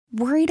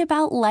Worried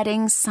about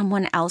letting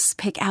someone else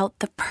pick out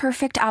the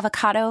perfect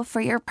avocado for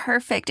your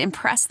perfect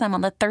impress them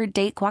on the third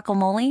date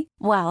guacamole?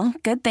 Well,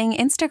 good thing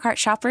Instacart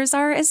shoppers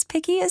are as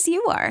picky as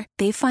you are.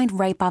 They find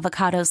ripe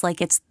avocados like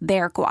it's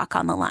their guac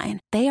on the line.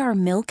 They are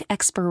milk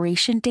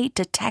expiration date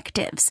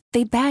detectives.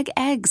 They bag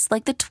eggs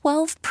like the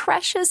 12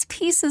 precious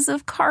pieces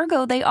of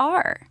cargo they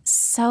are.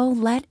 So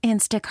let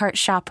Instacart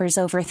shoppers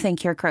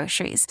overthink your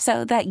groceries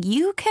so that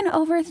you can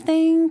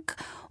overthink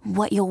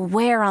what you'll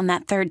wear on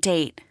that third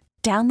date.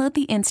 Download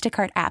the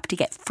Instacart app to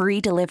get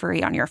free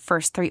delivery on your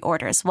first 3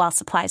 orders while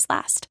supplies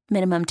last.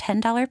 Minimum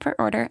 $10 per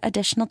order.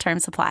 Additional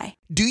terms apply.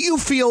 Do you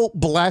feel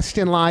blessed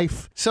in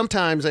life?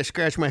 Sometimes I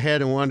scratch my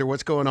head and wonder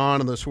what's going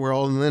on in this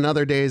world. And then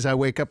other days I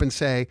wake up and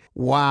say,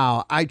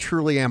 wow, I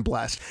truly am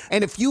blessed.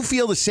 And if you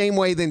feel the same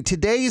way, then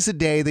today is the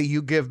day that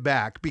you give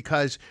back,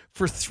 because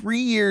for 3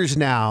 years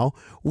now,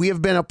 we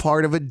have been a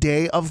part of a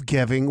day of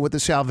giving with the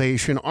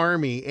Salvation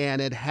Army,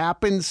 and it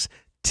happens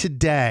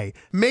today.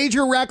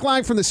 Major Rec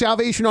Line from the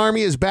Salvation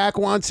Army is back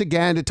once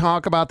again to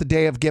talk about the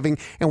Day of Giving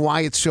and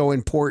why it's so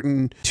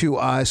important to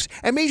us.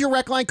 And Major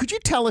Rec Line, could you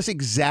tell us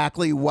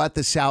exactly what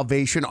the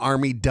Salvation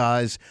Army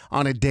does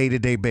on a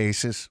day-to-day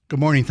basis? Good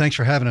morning. Thanks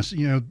for having us.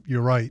 You know,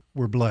 you're right.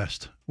 We're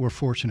blessed. We're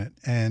fortunate.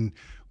 And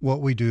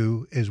what we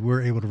do is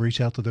we're able to reach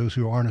out to those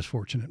who aren't as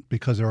fortunate,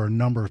 because there are a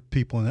number of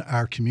people in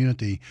our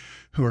community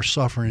who are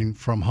suffering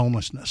from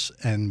homelessness.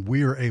 And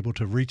we are able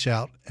to reach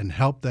out and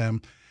help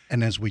them.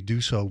 And as we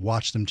do so,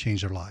 watch them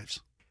change their lives.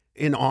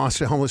 In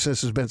Austin,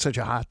 homelessness has been such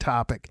a hot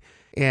topic.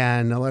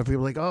 And a lot of people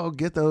are like, oh,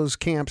 get those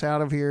camps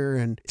out of here.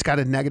 And it's got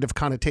a negative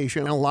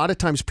connotation. And a lot of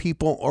times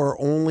people are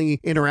only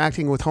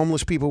interacting with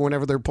homeless people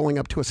whenever they're pulling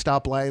up to a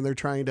stoplight and they're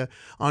trying to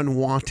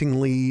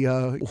unwantingly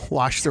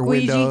wash their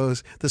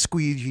windows, the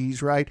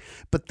squeegees, right?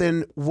 But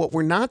then what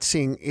we're not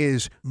seeing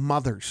is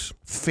mothers,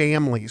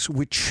 families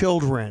with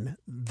children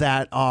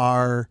that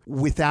are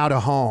without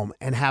a home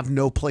and have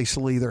no place to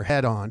lay their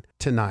head on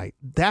tonight.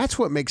 That's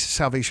what makes the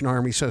Salvation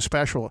Army so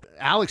special.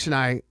 Alex and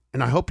I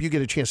hope you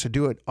get a chance to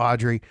do it,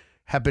 Audrey,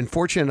 have been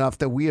fortunate enough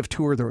that we have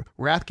toured the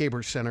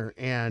Rathgaber Center,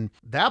 and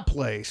that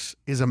place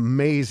is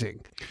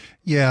amazing.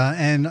 Yeah,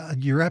 and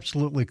you're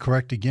absolutely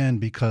correct again,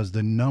 because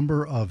the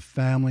number of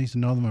families, the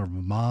number of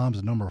moms,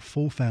 the number of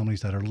full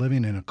families that are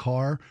living in a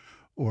car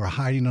or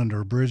hiding under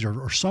a bridge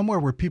or somewhere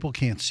where people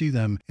can't see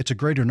them, it's a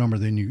greater number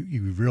than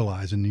you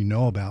realize and you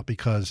know about,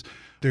 because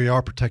they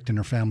are protecting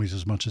their families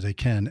as much as they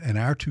can. And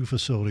our 2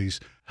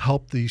 facilities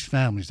help these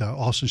families. The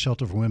Austin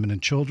Shelter for Women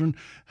and Children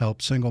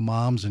help single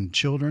moms and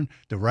children.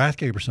 The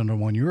Rathgaber Center,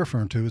 one you're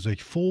referring to, is a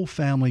full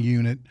family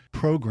unit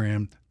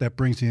program that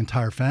brings the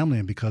entire family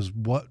in, because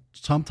what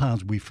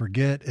sometimes we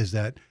forget is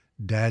that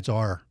dads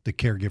are the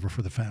caregiver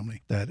for the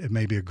family, that it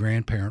may be a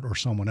grandparent or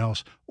someone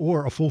else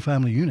or a full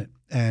family unit.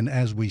 And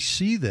as we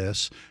see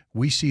this,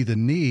 we see the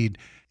need,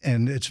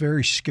 and it's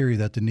very scary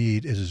that the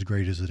need is as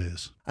great as it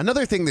is.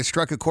 Another thing that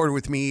struck a chord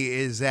with me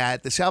is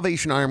that the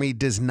Salvation Army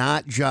does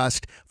not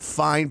just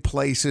find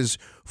places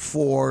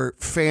for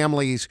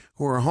families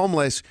who are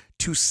homeless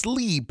to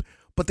sleep,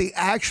 but they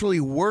actually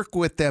work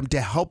with them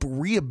to help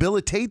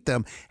rehabilitate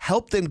them,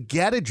 help them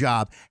get a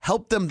job,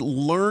 help them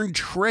learn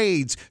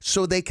trades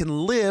so they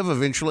can live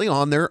eventually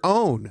on their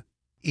own.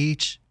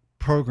 Each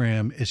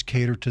program is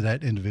catered to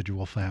that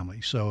individual family.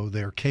 So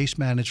they're case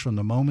managed from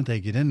the moment they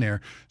get in there.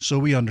 So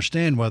we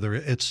understand whether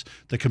it's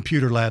the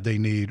computer lab they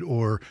need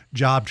or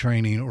job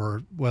training,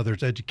 or whether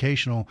it's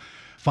educational,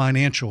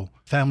 financial,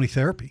 family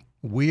therapy.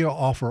 We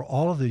offer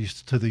all of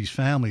these to these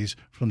families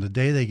from the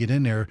day they get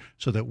in there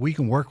so that we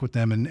can work with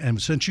them. And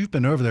since you've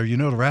been over there, you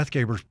know the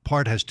Rathgaber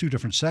part has 2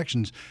 different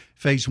sections.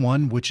 Phase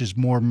 1, which is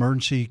more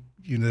emergency,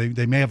 you know,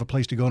 they may have a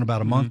place to go in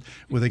about a month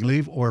where they can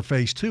leave, or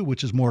phase 2,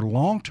 which is more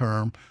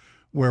long-term,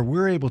 where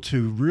we're able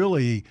to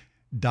really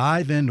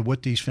dive into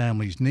what these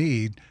families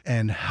need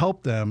and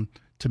help them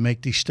to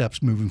make these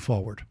steps moving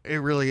forward. It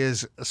really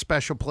is a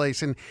special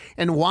place. And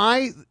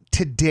why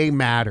today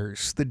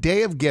matters, the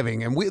Day of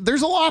Giving. And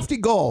there's a lofty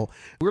goal.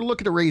 We're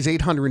looking to raise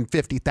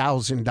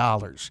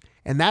 $850,000,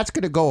 and that's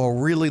going to go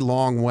a really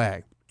long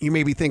way. You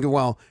may be thinking,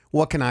 well,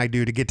 what can I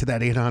do to get to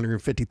that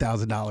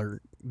 $850,000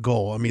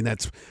 goal? I mean,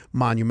 that's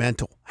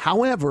monumental.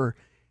 However,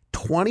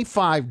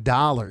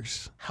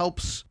 $25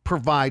 helps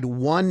provide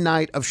one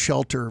night of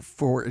shelter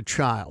for a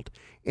child.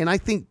 And I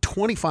think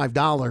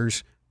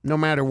 $25, no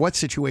matter what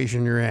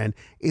situation you're in,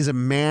 is a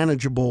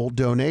manageable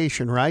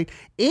donation, right?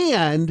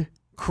 And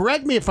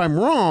correct me if I'm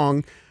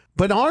wrong,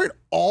 but aren't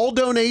all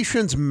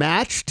donations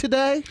matched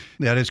today?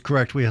 That is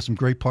correct. We have some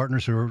great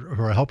partners who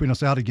are helping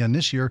us out again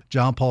this year.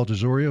 John Paul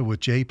DeZoria with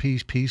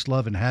JP's Peace,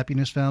 Love, and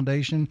Happiness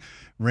Foundation,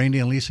 Randy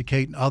and Lisa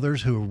Kate and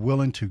others who are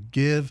willing to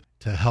give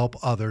to help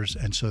others.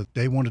 And so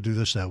they want to do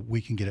this so we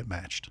can get it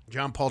matched.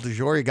 John Paul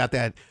DeZoria got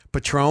that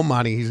Patron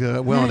money. He's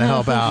willing to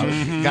help out.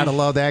 Got to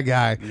love that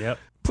guy. Yep.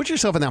 Put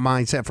yourself in that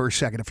mindset for a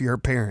second if you're a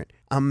parent.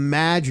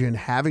 Imagine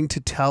having to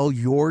tell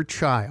your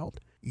child,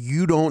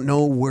 you don't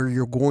know where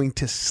you're going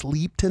to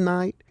sleep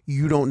tonight.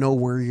 You don't know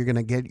where you're going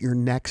to get your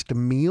next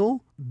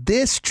meal.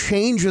 This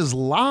changes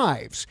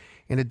lives.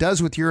 and it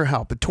does with your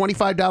help. A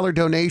 $25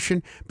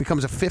 donation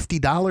becomes a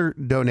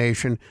 $50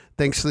 donation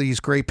thanks to these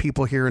great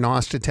people here in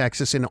Austin,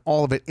 Texas, and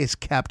all of it is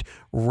kept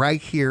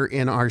right here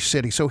in our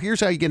city. So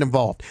here's how you get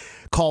involved.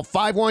 Call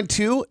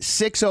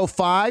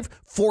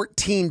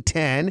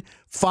 512-605-1410,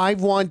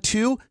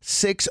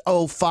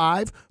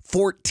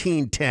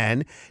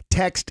 512-605-1410.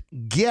 Text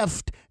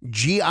GIFT,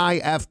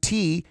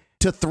 G-I-F-T,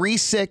 to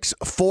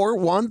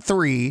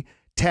 36413.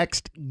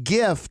 Text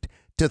GIFT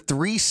to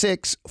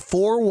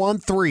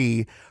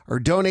 36413 or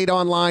donate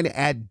online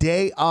at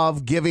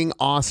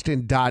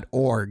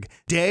dayofgivingaustin.org.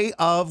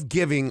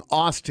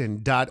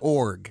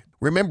 Dayofgivingaustin.org.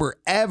 Remember,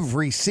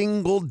 every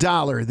single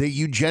dollar that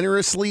you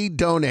generously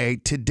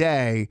donate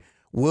today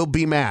will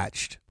be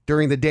matched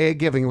during the Day of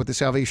Giving with the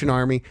Salvation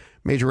Army.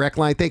 Major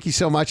Eckline, thank you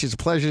so much. It's a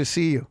pleasure to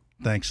see you.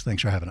 Thanks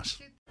for having us.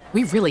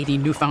 We really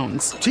need new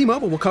phones.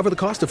 T-Mobile will cover the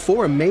cost of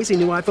 4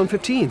 amazing new iPhone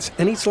 15s,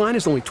 and each line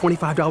is only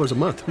 $25 a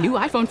month. New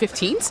iPhone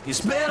 15s?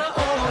 It's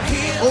better over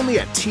here. Only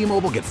at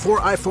T-Mobile, get 4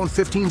 iPhone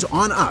 15s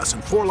on us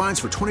and 4 lines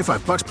for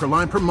 $25 per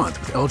line per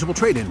month with eligible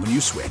trade-in when you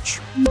switch.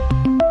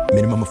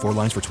 Minimum of 4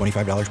 lines for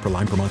 $25 per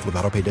line per month with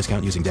autopay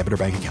discount using debit or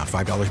bank account.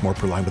 $5 more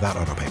per line without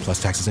autopay,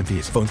 plus taxes and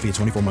fees. Phone fee at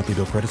 24 monthly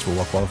bill credits for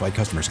well-qualified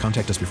customers.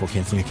 Contact us before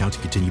canceling account to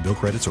continue bill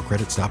credits or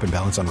credit stop and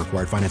balance on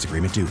required finance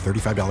agreement due.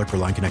 $35 per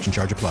line connection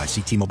charge applies.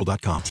 See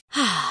T-Mobile.com.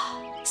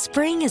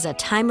 Spring is a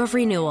time of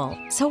renewal,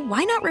 so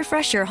why not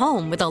refresh your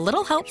home with a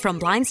little help from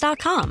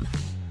Blinds.com?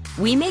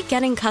 We make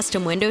getting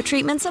custom window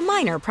treatments a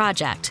minor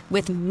project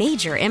with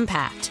major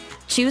impact.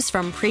 Choose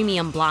from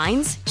premium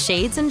blinds,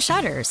 shades, and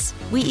shutters.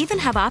 We even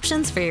have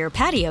options for your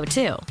patio,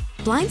 too.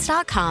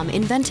 Blinds.com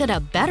invented a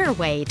better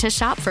way to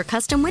shop for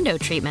custom window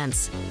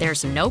treatments.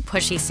 There's no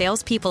pushy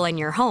salespeople in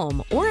your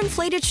home or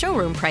inflated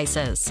showroom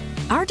prices.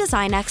 Our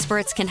design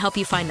experts can help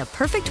you find the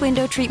perfect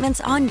window treatments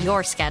on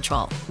your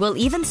schedule. We'll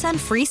even send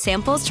free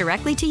samples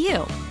directly to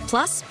you.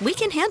 Plus, we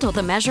can handle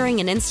the measuring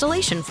and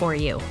installation for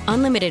you.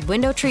 Unlimited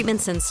window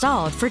treatments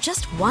installed for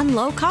just one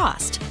low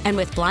cost. And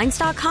with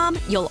Blinds.com,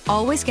 you'll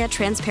always get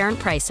transparent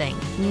pricing.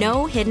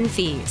 No hidden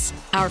fees.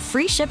 Our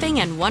free shipping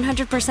and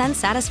 100%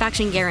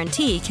 satisfaction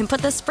guarantee can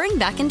put the spring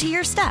back into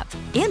your step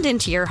and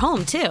into your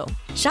home, too.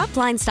 Shop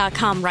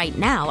Blinds.com right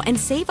now and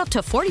save up to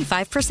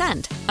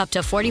 45%. Up to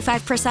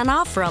 45%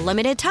 off for a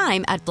limited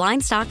time at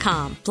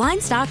Blinds.com.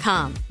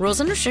 Blinds.com. Rules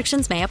and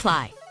restrictions may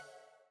apply.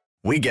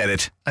 We get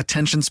it.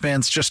 Attention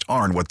spans just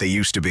aren't what they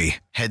used to be.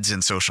 Heads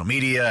in social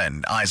media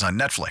and eyes on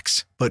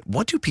Netflix. But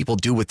what do people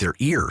do with their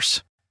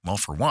ears? Well,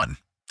 for one,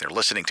 they're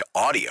listening to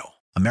audio.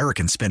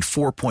 Americans spend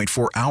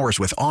 4.4 hours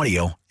with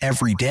audio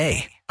every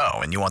day. Oh,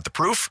 and you want the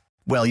proof?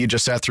 Well, you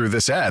just sat through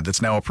this ad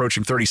that's now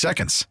approaching 30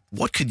 seconds.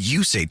 What could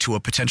you say to a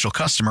potential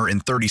customer in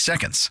 30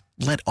 seconds?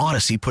 Let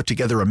Odyssey put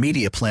together a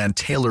media plan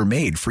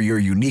tailor-made for your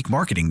unique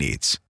marketing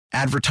needs.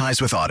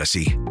 Advertise with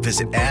Odyssey.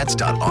 Visit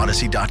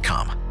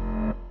ads.odyssey.com.